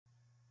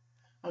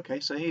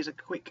Okay, so here's a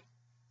quick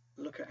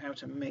look at how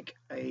to make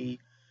a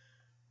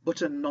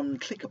button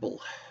non-clickable.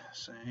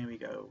 So here we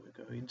go,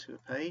 we'll go into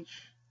a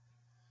page.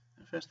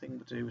 The first thing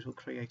we'll do is we'll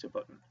create a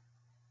button.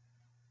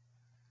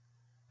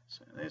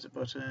 So there's a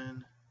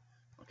button.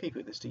 I'll keep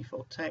it this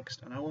default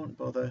text and I won't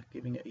bother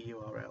giving it a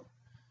URL.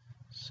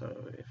 So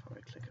if I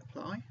click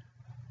apply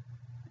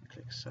and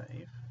click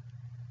save,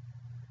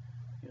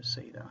 you'll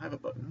see that I have a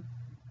button,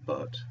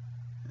 but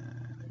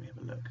let me have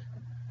a look.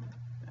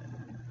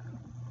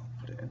 I'll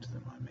put it into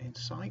my main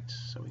site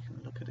so we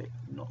can look at it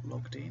not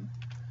logged in.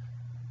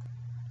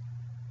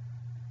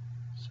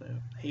 So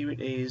here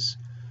it is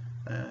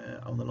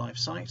on the live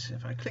site.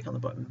 If I click on the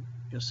button,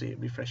 you'll see it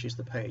refreshes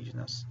the page,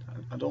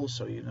 and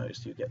also you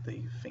notice you get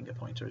the finger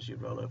pointer as you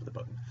roll over the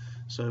button.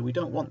 So we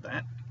don't want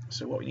that.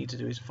 So what we need to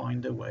do is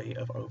find a way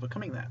of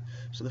overcoming that.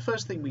 So the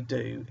first thing we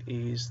do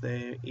is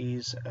there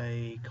is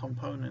a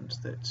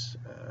component that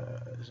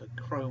is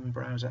a Chrome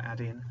browser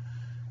add-in.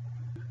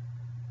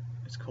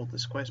 It's called the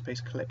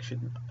Squarespace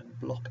collection and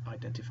block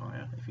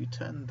identifier. If you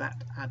turn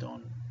that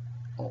add-on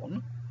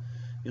on,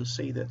 you'll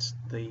see that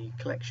the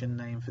collection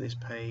name for this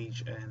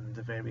page and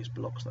the various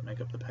blocks that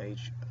make up the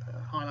page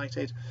are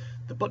highlighted.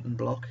 The button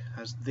block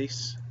has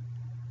this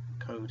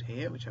code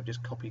here, which I've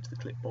just copied to the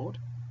clipboard.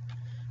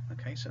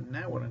 Okay, so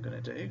now what I'm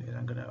going to do is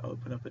I'm going to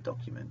open up a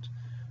document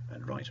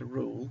and write a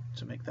rule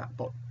to make that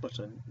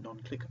button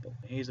non-clickable.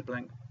 Here's a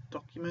blank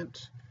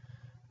document.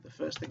 The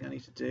first thing I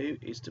need to do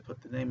is to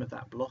put the name of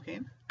that block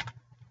in,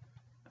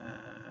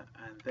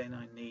 and then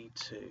I need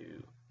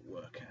to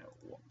work out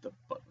what the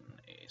button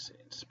is.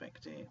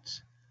 Inspect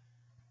it.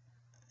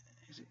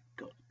 Is it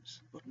got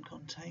button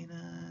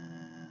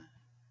container?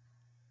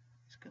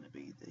 It's going to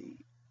be the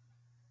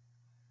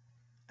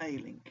A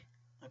link,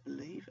 I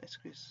believe.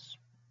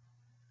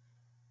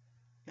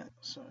 Yeah,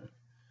 so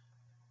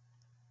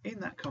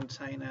in that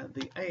container,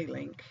 the A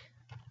link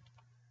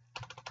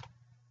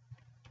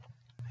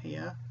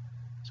here.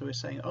 So we're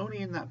saying only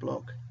in that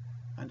block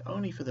and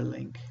only for the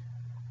link.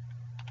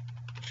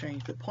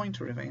 Change the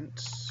pointer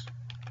events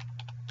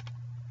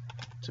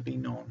to be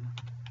none.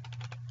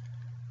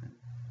 And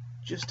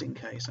just in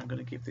case, I'm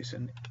going to give this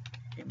an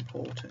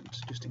important,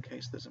 just in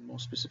case there's a more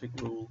specific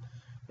rule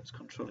that's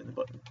controlling the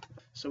button.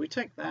 So we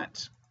take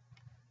that,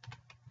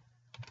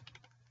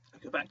 we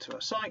go back to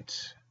our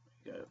site,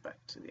 we go back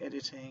to the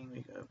editing,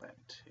 we go back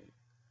to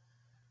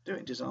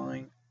doing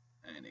design,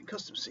 and in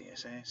custom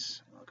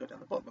CSS, I'll go down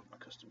the bottom of my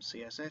custom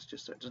CSS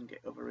just so it doesn't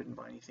get overridden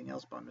by anything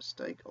else by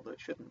mistake, although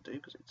it shouldn't do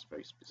because it's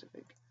very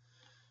specific.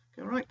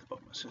 Go right to the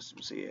bottom of custom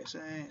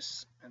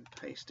CSS and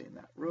paste in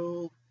that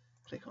rule,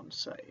 click on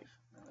save.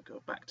 Now I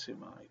go back to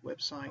my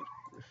website,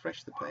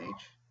 refresh the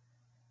page,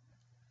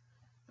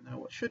 and now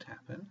what should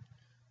happen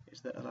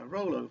is that as I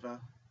roll over,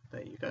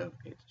 there you go,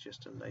 it's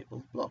just a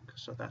labeled block,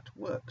 so that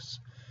works.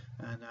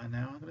 And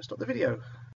now I'm going to stop the video.